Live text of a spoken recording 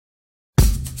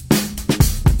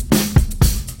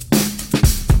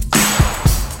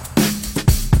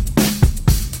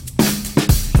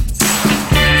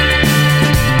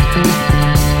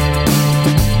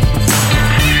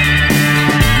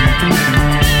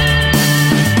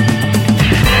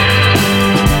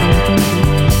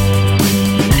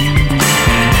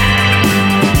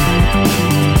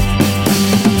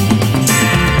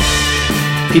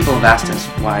People have asked us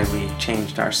why we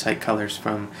changed our site colors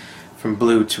from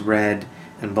blue to red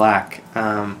and black.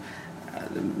 The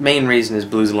main reason is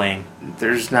blue's lame.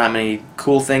 There's not many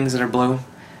cool things that are blue.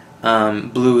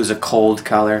 Blue is a cold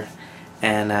color,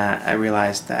 and I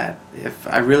realized that if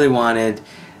I really wanted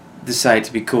the site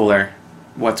to be cooler,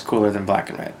 what's cooler than black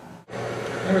and red?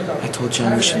 I told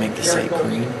John we should make the site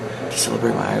green to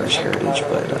celebrate my Irish heritage,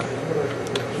 but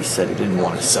he said he didn't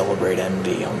want to celebrate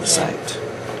envy on the site.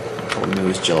 I told him he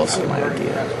was jealous of my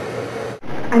idea.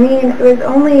 I mean, it was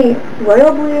only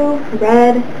royal blue,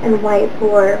 red, and white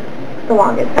for the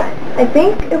longest time. I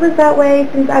think it was that way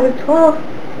since I was 12.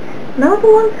 And that was a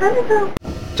long time ago.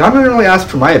 John didn't really ask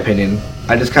for my opinion.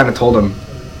 I just kind of told him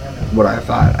what I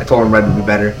thought. I told him red would be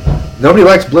better. Nobody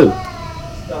likes blue.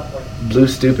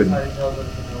 Blue's stupid.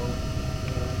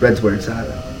 Red's where it's at.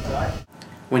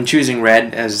 When choosing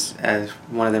red as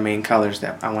one of the main colors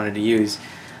that I wanted to use,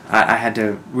 I had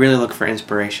to really look for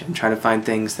inspiration, try to find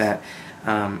things that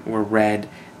were red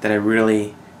that I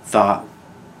really thought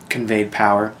conveyed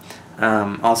power.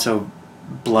 Also,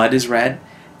 blood is red,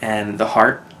 and the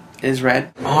heart is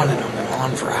red. On and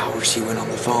on for hours he went on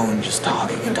the phone just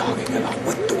talking about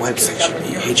what the website should be.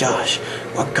 Hey Josh,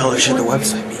 what color should the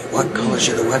website be? What color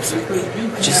should the website be?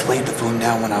 I just laid the phone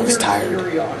down when I was tired,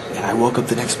 and I woke up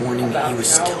the next morning and he was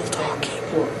still talking.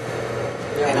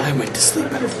 And I went to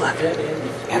sleep at 11,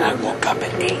 and I woke up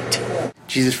at 8.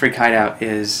 Jesus Freak Hideout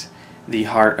is the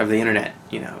heart of the internet.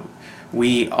 You know,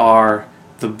 we are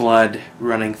the blood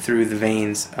running through the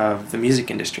veins of the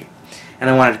music industry, and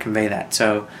I wanted to convey that.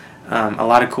 So a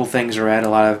lot of cool things are red, a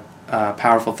lot of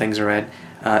powerful things are red.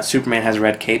 Superman has a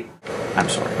red cape. I'm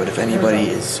sorry, but if anybody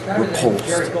is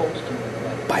repulsed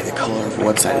by the color of a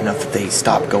website enough that they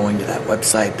stop going to that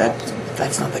website,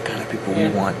 that's not the kind of people we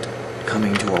want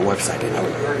coming to our website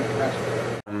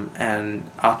anymore. And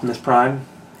Optimus Prime,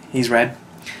 he's red,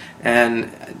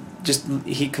 and just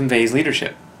he conveys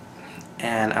leadership,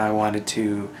 and I wanted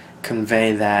to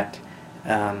convey that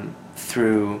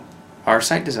through our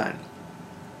site design.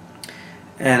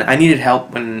 And I needed help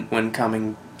when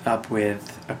coming up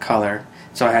with a color,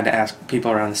 so I had to ask people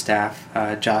around the staff.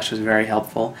 Josh was very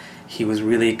helpful. He was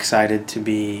really excited to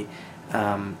be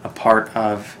a part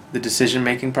of the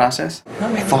decision-making process.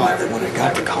 I thought that when I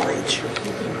got to college,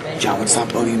 John would stop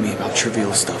bugging me about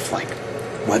trivial stuff like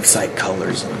website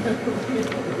colors and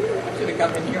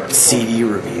CD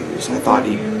reviews. I thought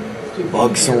he'd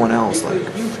bug someone else like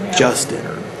Justin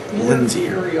or Lindsay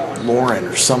or Lauren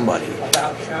or somebody.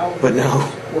 But no,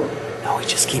 he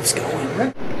just keeps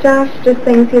going. Josh just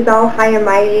thinks he's all high and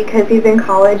mighty because he's in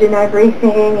college and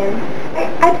everything, and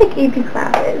I take AP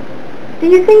classes. Do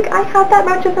you think I have that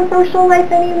much of a social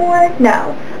life anymore?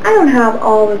 No, I don't have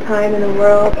all the time in the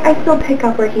world. I still pick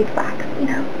up where he slacks, you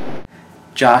know.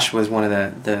 Josh was one of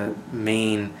the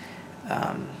main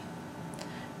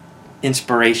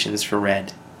inspirations for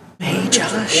red. Hey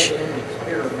Josh,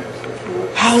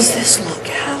 how's this look?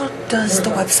 How does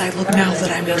the website look now that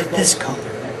I made it this color?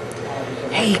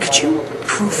 Hey, could you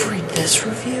proofread this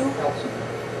review?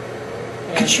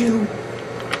 Could you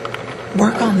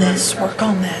work on this, work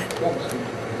on that?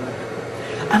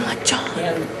 I'm like, John,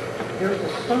 I'm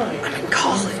in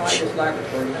college. I've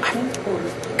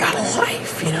got a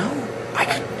life, you know? I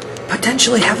could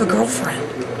potentially have a girlfriend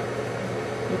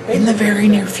in the very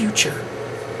near future.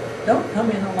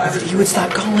 If you would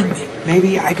stop calling me,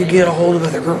 maybe I could get a hold of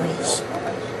other girls.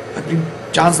 I mean,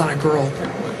 John's not a girl.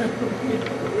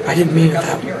 I didn't mean it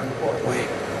that way.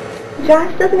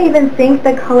 Josh doesn't even think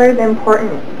the color's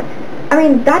important. I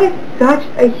mean, that is such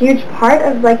a huge part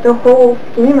of like the whole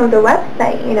scheme of the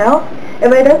website, you know?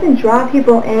 If it doesn't draw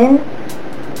people in,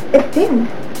 it's doomed.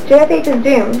 JFH is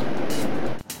doomed.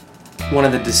 One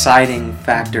of the deciding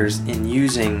factors in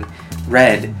using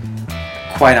red,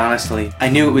 quite honestly, I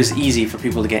knew it was easy for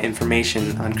people to get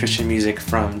information on Christian music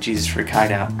from Jesus Freak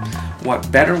Hideout.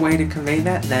 What better way to convey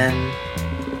that than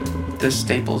the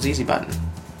Staples Easy button?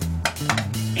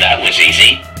 That was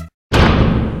easy.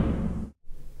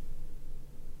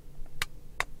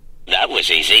 That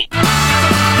was easy.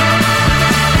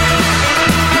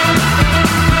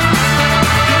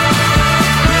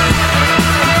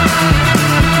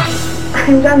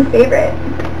 I'm John's favorite,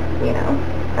 you know.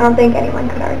 I don't think anyone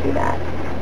could argue that.